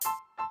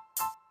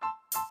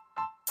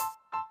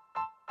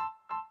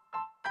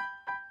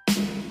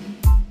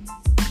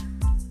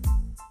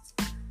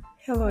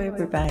Hello,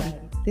 everybody.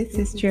 This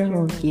is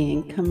Gerald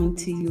again coming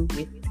to you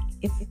with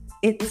If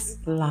It's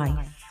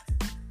Life.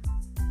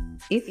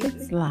 If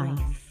It's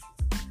Life.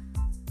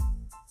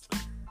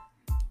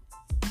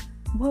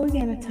 What we're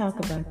going to talk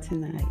about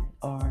tonight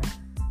or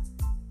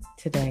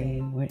today,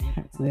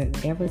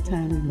 whatever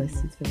time you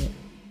listen to it,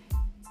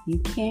 you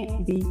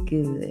can't be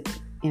good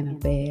in a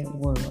bad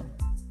world.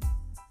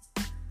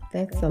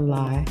 That's a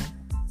lie.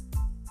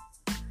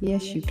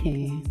 Yes, you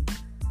can.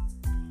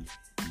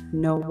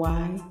 Know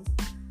why?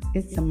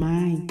 It's a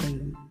mind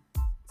thing.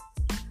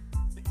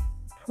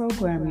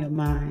 Program your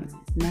mind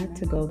not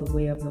to go the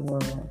way of the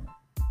world,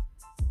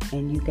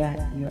 and you got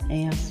your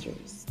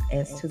answers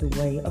as to the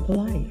way of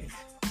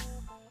life.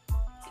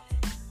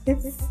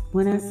 It's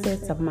when I say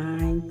it's a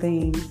mind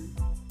thing,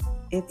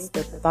 it's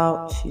the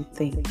thoughts you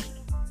think.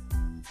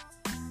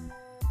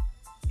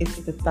 It's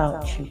the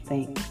thoughts you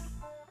think.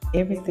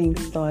 Everything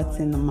starts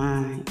in the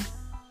mind.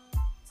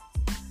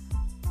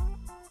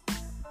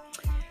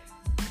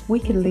 We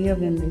can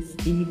live in this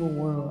evil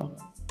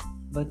world,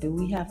 but do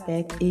we have to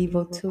act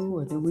evil too?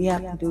 Or do we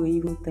have to do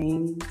evil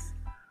things?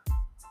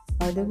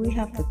 Or do we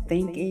have to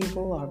think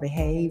evil or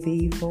behave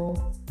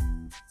evil?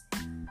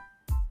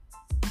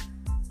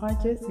 Or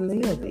just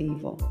live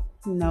evil?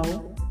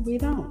 No, we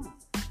don't.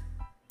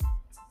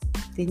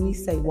 Then you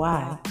say,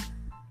 why?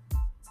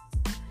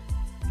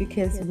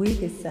 Because we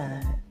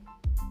decide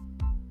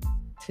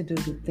to do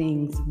the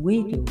things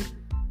we do,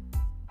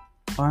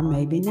 or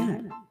maybe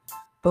not.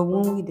 But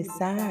when we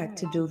decide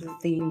to do the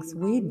things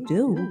we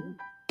do,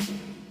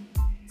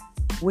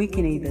 we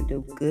can either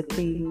do good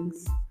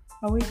things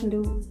or we can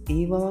do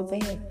evil or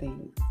bad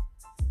things.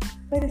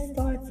 But it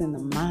starts in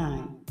the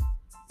mind.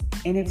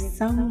 And if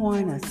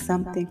someone or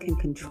something can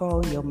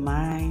control your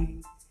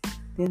mind,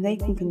 then they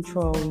can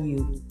control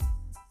you.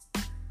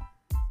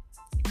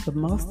 But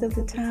most of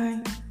the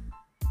time,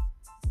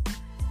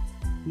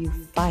 you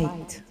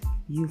fight,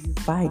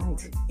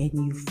 and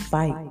you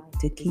fight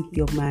to keep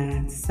your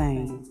mind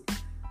sane.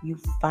 You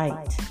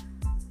fight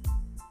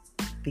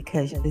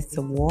because it's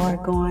a war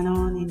going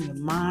on in your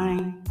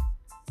mind,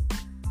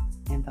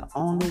 and the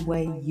only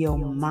way your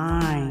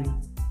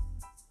mind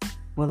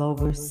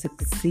will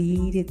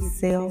succeed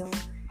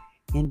itself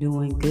in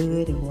doing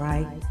good and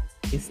right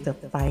is to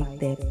fight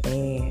that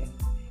bad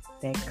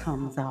that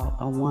comes out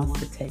or wants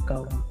to take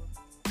over.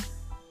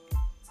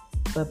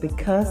 But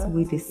because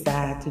we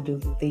decide to do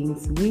the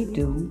things we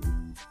do,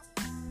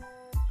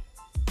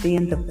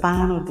 then the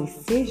final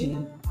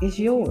decision is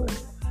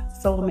yours.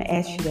 So let me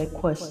ask you that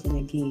question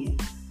again.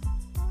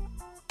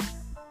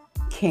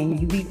 Can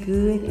you be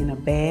good in a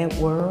bad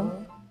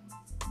world?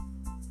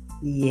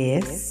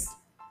 Yes.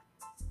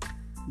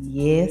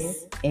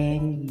 Yes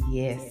and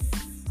yes.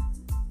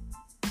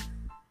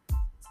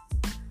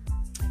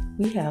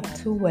 We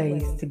have two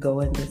ways to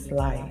go in this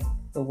life.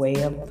 The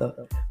way of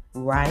the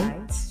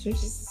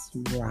righteous,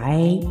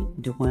 right,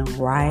 doing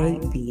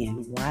right,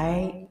 being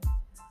right.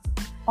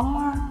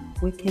 Or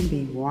we can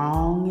be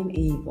wrong and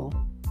evil.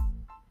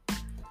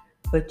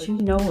 But you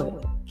know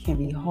it can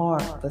be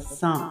hard for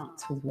some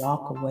to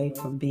walk away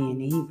from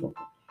being evil.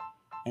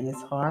 And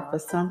it's hard for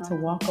some to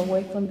walk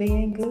away from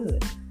being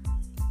good.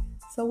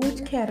 So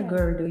which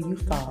category do you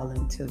fall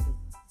into?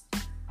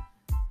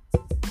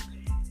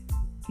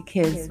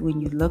 Because when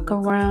you look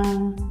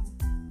around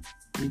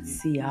and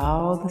see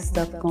all the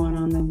stuff going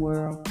on in the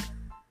world,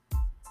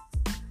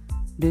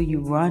 do you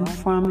run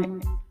from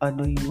it or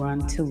do you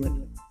run to it?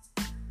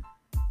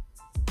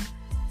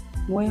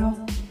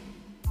 Well,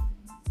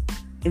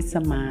 it's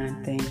a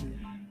mind thing.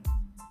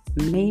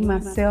 Me,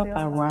 myself,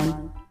 I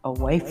run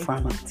away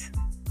from it.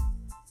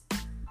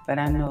 But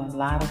I know a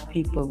lot of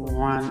people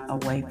run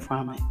away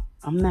from it.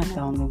 I'm not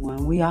the only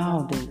one. We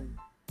all do.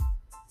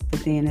 But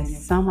then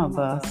it's some of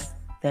us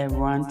that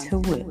run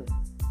to it.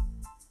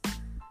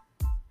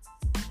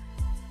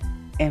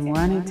 And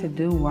running to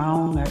do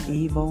wrong or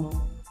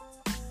evil,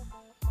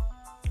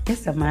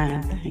 it's a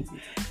mind thing.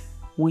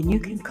 When you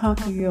can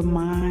conquer your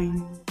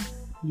mind,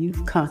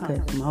 you've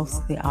conquered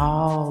mostly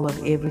all of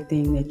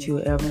everything that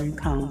you'll ever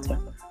encounter,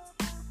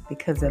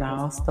 because it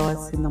all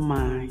starts in the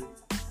mind.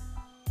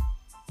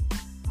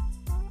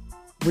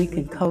 We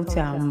can coach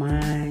our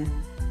mind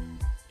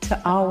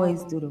to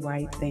always do the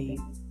right thing,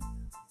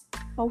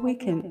 or we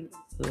can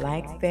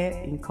like that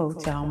and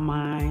coach our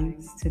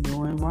minds to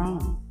doing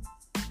wrong.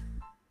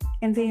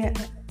 And then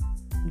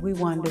we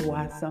wonder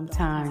why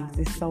sometimes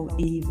it's so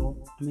evil.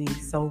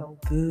 So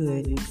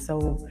good and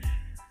so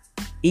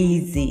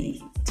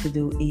easy to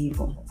do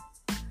evil.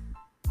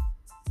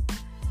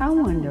 I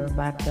wonder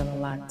about that a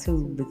lot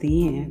too, but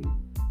then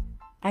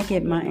I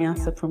get my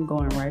answer from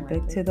going right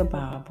back to the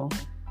Bible.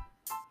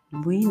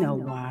 We know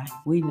why.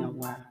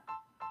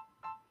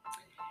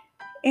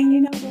 And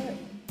you know what?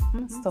 I'm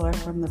going to start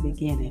from the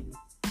beginning.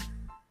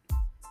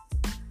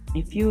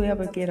 If you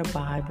ever get a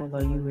Bible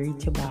or you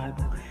read your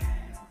Bible,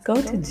 go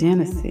to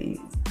Genesis.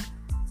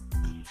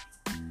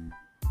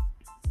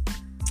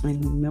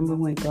 And remember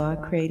when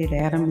God created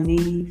Adam and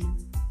Eve?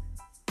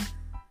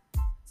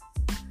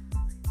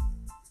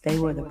 They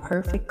were the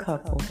perfect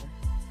couple.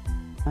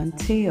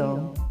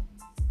 until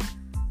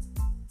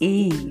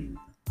Eve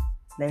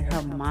let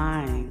her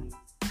mind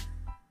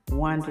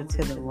wander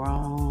to the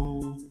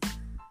wrong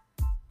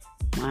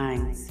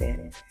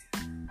mindset.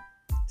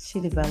 She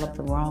developed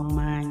the wrong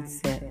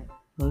mindset,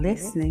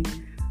 listening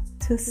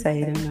to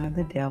Satan or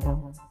the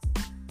devil.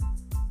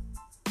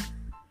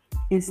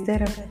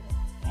 Instead of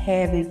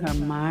having her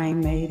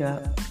mind made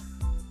up,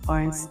 or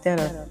instead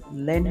of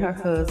letting her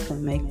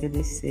husband make the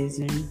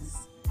decisions,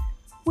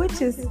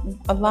 which is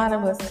a lot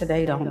of us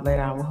today don't let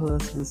our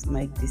husbands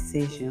make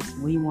decisions.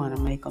 We want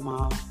to make them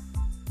all.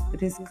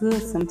 But it's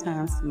good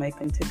sometimes to make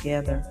them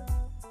together.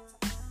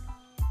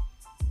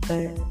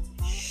 But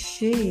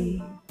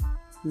she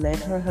let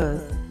her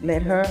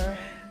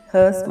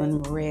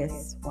husband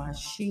rest while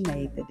she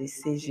made the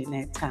decision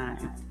at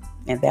time.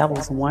 And that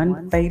was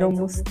one fatal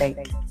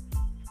mistake.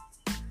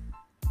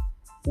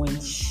 When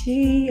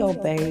she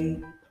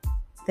obeyed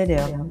the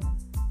devil,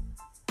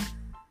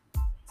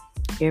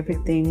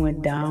 everything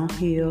went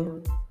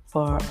downhill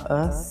for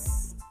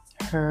us,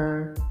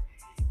 her,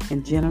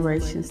 and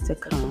generations to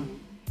come.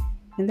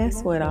 And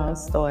that's where it all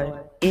started,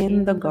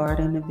 in the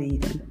Garden of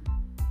Eden.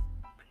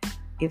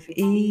 If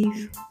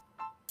Eve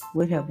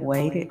would have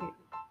waited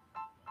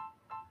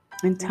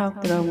and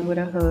talked it over with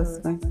her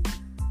husband,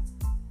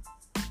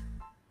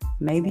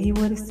 maybe he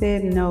would have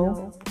said,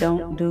 no,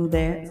 don't do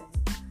that.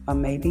 Or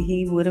maybe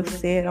he would have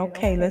said,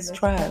 okay, let's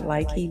try it,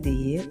 like he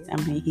did.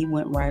 I mean, he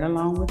went right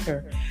along with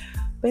her.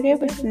 But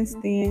ever since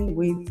then,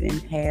 we've been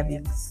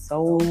having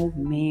so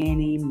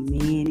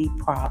many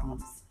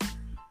problems.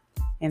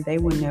 And they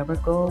will never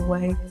go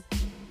away.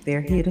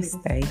 They're here to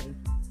stay.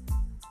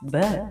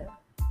 But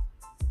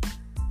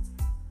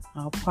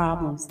our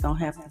problems don't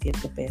have to get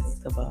the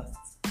best of us.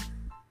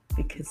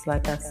 Because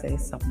like I say,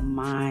 it's a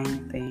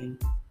mind thing.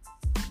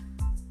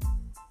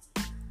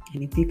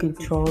 And if you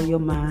control your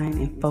mind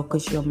and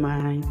focus your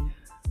mind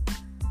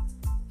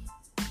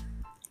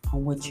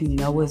on what you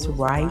know is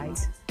right,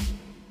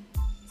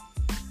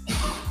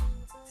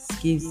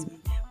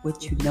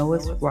 what you know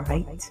is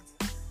right,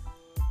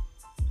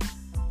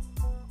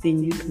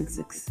 then you can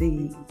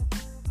succeed.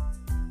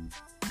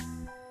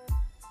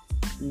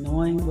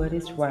 Knowing what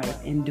is right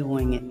and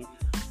doing it.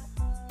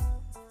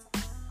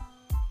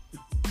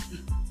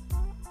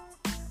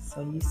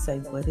 So you say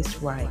what is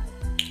right.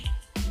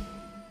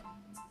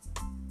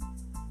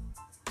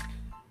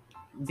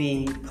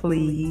 Being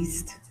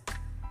pleased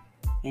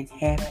and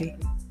happy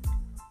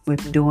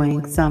with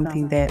doing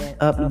something that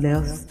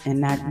uplifts and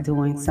not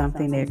doing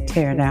something that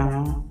tear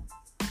down.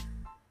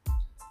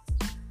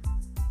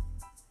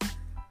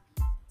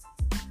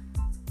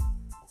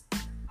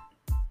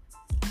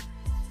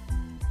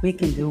 We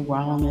can do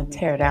wrong and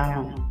tear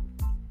down,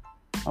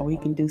 or we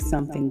can do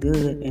something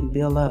good and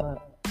build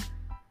up.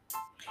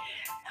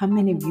 How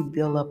many of you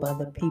build up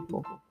other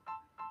people?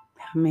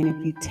 How many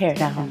of you tear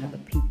down other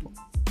people?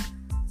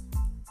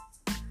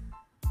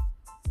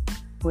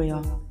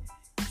 Well,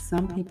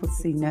 some people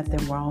see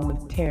nothing wrong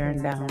with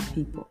tearing down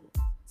people,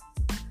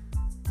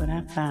 but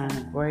I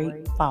find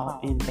great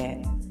fault in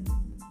that.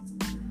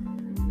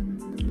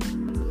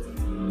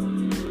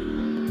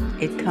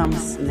 It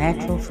comes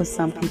natural for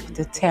some people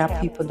to tear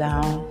people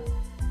down,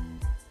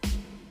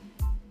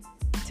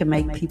 to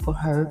make people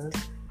hurt.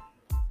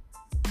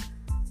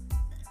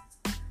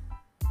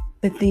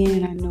 But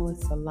then I know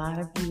it's a lot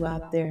of you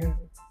out there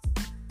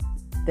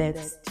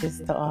that's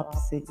just the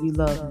opposite. You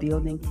love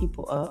building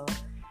people up,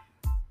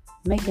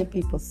 making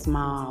people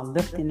smile,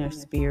 lifting their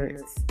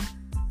spirits,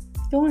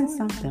 doing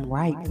something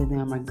right for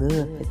them or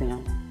good for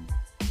them,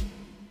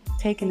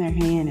 taking their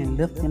hand and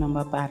lifting them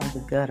up out of the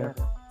gutter,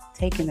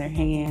 taking their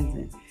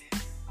hands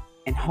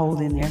and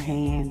holding their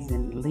hands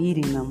and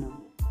leading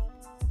them,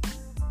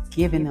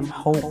 giving them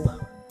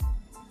hope,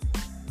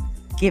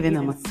 giving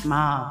them a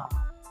smile,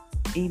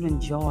 even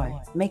joy,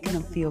 making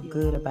them feel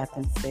good about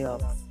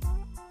themselves.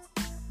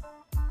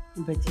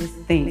 But just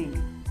think,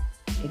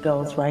 it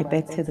goes right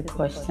back to the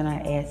question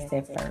I asked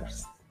at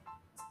first.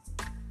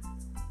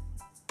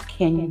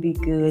 Can you be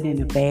good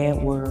in a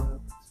bad world?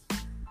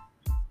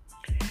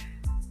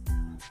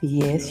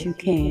 Yes, you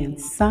can.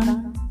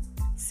 Some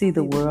see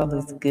the world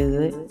as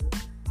good.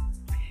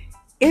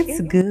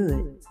 It's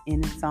good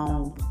in its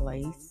own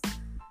place,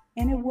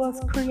 and it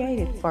was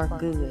created for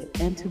good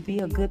and to be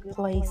a good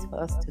place for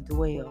us to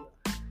dwell.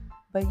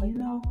 But you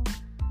know,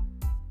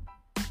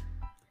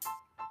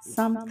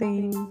 some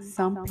things,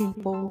 some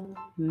people,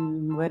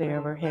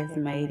 whatever, has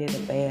made it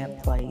a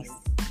bad place.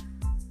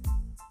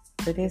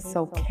 But it's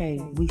okay.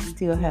 We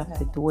still have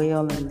to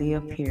dwell and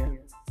live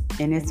here.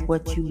 And it's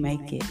what you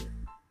make it.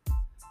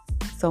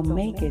 So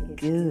make it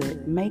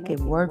good. Make it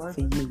work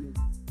for you.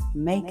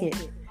 Make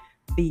it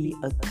be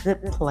a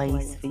good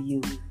place for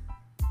you.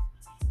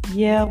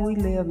 Yeah, we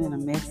live in a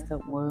messed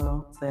up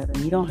world, but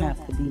we don't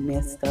have to be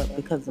messed up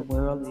because the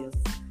world is.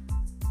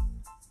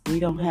 We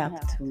don't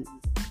have to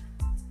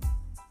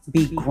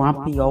be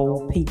grumpy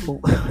old people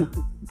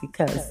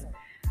because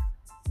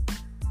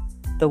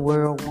the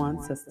world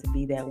wants us to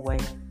be that way.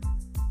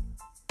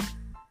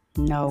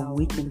 No,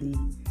 we can be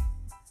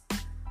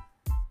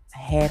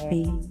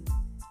happy,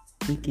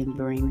 We can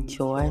bring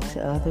joy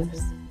to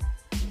others.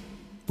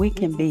 We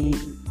can be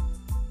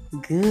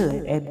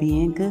good at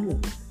being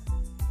good.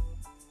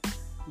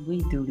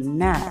 We do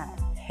not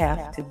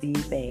have to be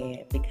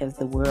bad because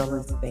the world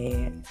is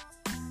bad.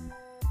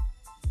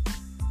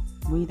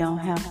 We don't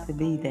have to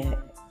be that.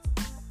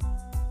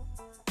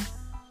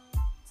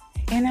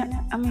 And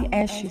I'm going to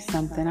ask you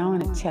something. I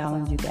want to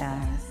challenge you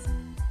guys.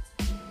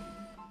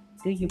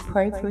 Do you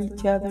pray for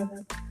each other?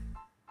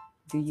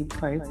 Do you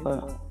pray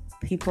for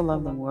people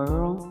of the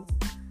world?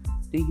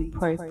 Do you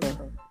pray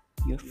for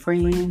your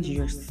friends,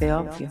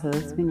 yourself, your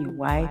husband, your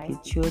wife, your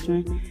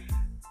children,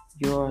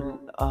 your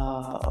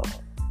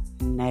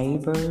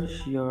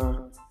neighbors,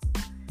 your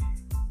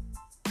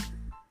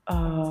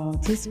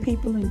just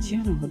people in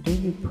general? Do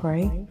you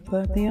pray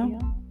for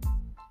them?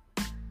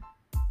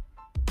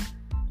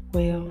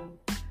 Well,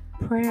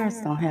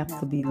 prayers don't have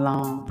to be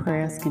long.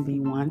 Prayers can be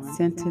one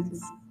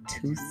sentence,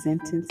 2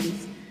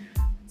 sentences,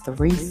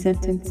 3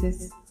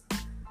 sentences,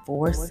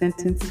 4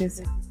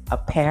 sentences, a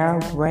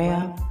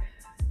paragraph,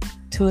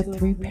 2 or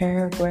 3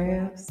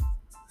 paragraphs.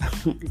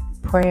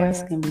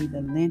 Prayers can be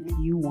the length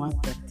you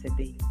want them to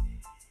be.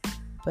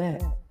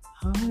 But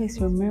always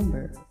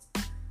remember,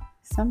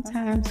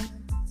 sometimes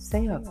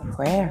say a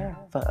prayer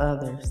for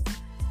others.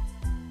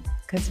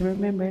 Because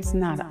remember, it's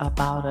not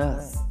about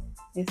us.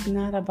 It's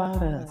not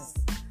about us.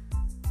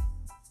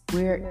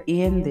 We're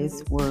in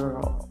this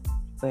world,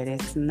 but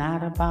it's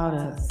not about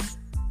us.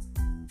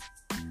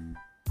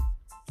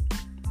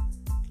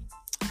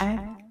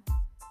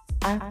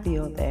 I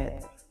feel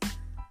that,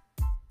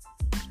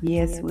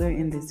 yes, we're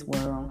in this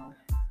world,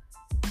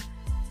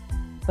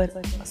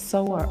 but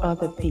so are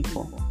other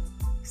people.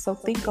 So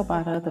think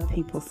about other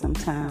people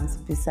sometimes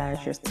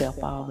besides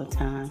yourself all the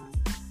time.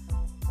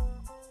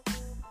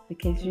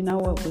 Because you know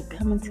what? We're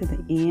coming to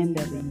the end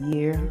of the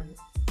year.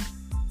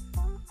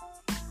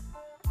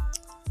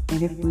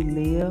 And if we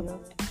live,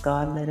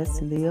 God let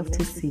us live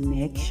to see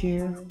next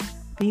year,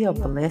 be a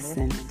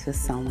blessing to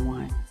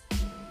someone.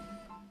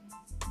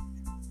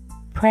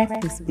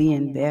 Practice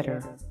being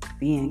better,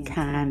 being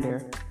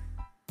kinder,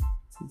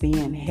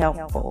 being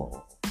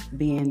helpful,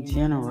 being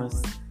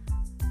generous.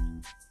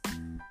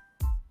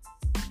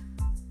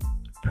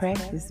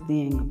 Practice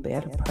being a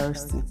better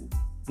person,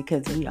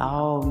 because we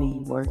all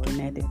need work in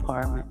that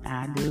department.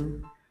 I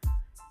do.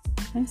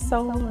 And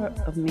so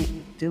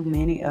do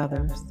many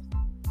others.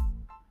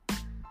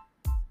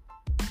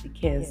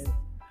 Because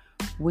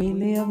we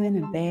live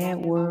in a bad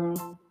world,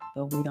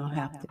 but we don't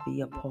have to be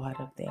a part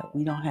of that.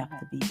 We don't have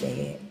to be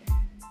bad.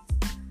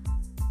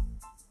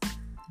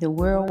 The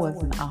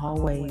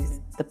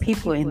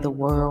people in the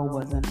world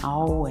wasn't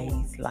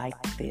always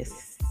like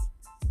this.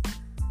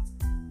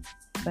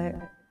 But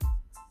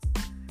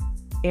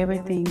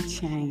everything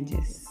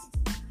changes.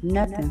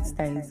 Nothing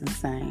stays the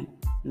same.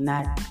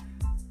 Not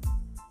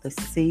the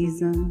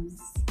seasons,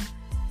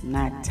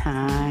 not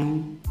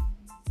time,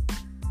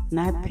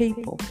 not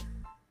people.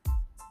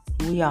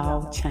 We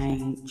all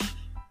change.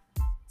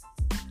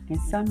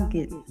 And some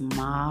get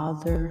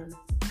milder,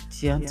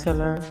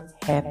 gentler,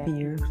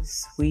 happier,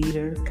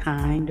 sweeter,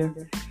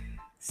 kinder.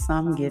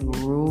 Some get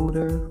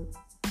ruder,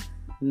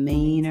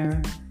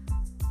 meaner,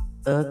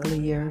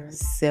 uglier,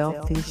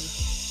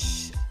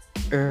 selfish,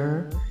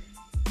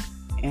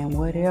 and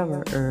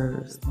whatever.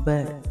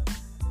 But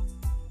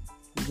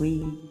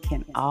we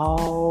can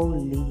all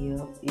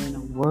live in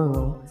a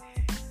world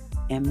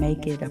and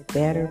make it a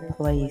better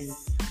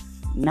place,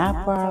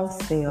 not for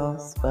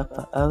ourselves, but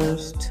for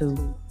others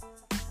too.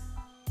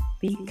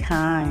 Be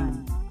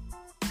kind.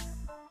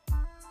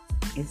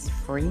 It's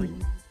free.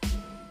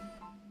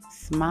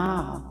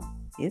 Smile.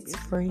 It's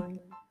free.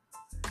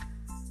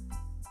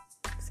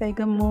 Say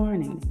good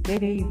morning,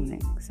 good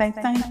evening. Say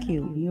thank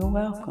you. You're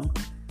welcome.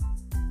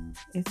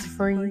 It's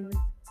free.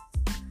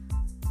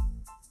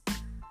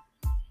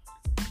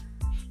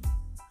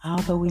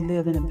 Although we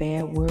live in a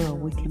bad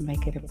world, we can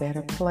make it a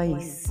better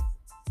place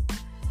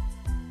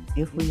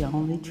if we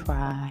only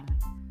try.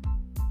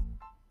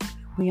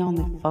 If we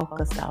only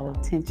focus our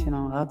attention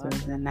on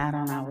others and not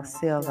on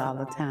ourselves all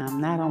the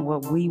time, not on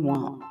what we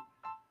want,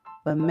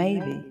 but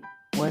maybe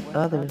what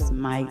others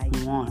might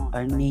want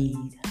or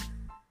need.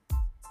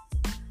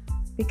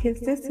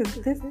 Because this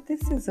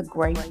is a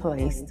great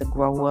place to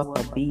grow up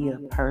or be a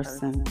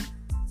person,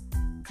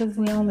 because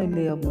we only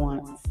live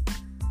once.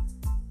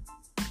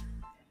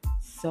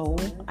 So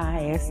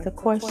I ask the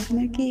question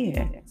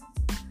again.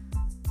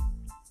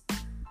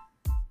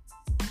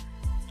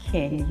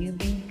 Can you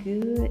be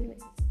good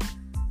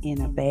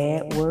in a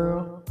bad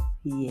world?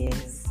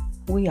 Yes,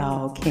 we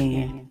all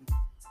can.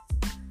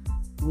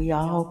 We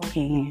all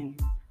can.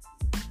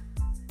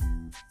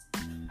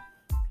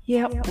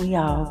 Yep, we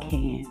all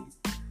can.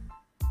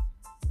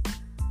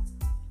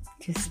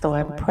 Just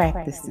start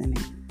practicing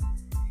it.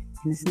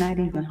 And it's not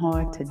even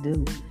hard to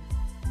do.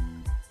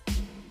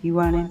 You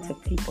run into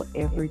people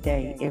every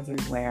day,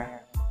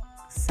 everywhere.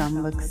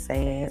 Some look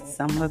sad,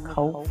 some look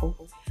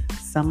hopeful,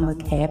 some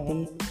look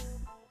happy,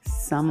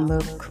 some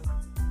look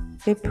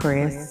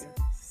depressed,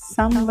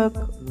 some look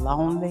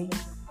lonely,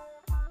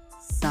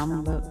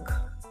 some look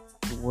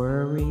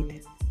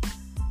worried.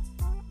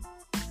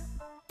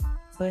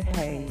 But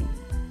hey,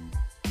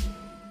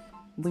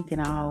 we can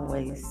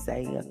always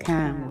say a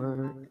kind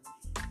word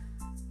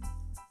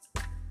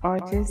or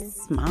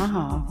just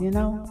smile,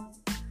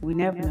 We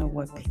never know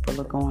what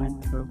people are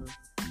going through.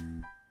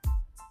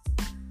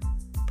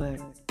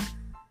 But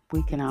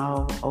we can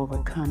all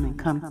overcome and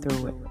come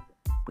through it.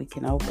 We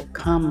can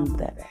overcome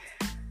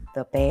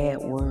the bad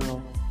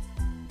world.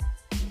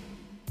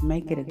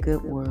 Make it a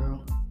good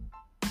world.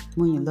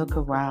 When you look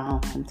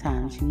around,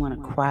 sometimes you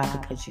want to cry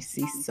because you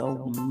see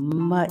so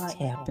much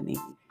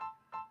happening.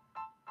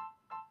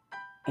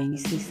 And you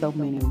see so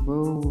many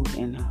rude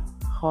and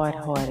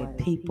hard-hearted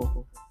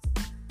people.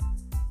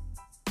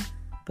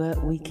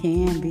 But we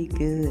can be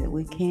good.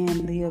 We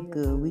can live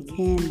good. We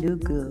can do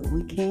good.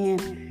 We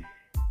can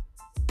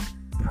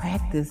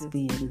practice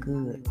being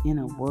good in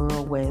a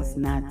world where it's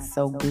not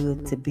so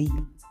good to be.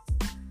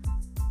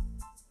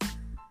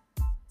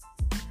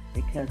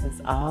 Because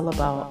it's all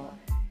about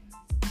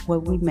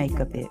what we make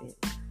of it.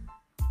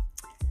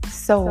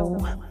 So,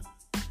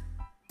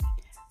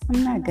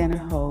 I'm not going to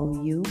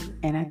hold you,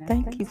 and I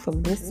thank you for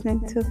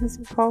listening to this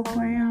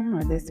program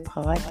or this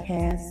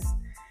podcast.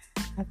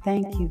 I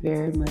thank you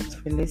very much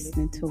for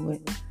listening to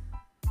it.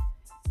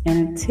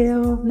 And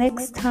until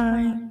next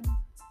time,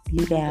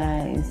 you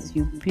guys,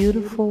 you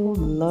beautiful,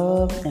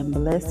 loved, and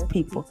blessed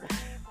people,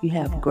 you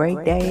have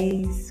great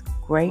days,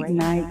 great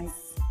nights,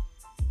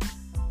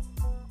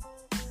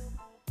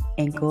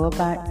 and go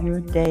about your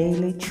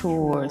daily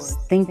chores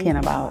thinking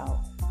about,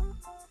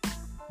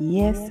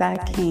 yes, I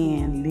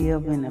can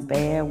live in a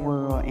bad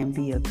world and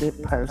be a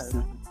good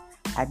person.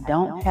 I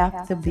don't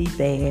have to be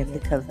bad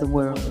because the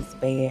world is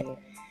bad.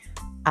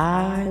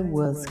 I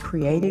was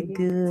created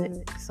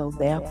good, so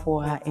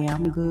therefore I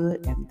am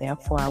good, and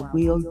therefore I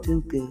will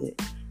do good.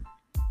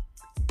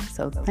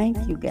 So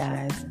thank you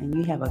guys, and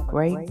you have a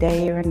great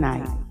day or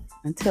night.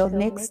 Until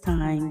next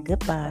time,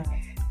 goodbye.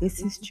 This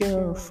is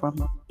Gerald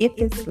from If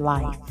It's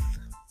Life.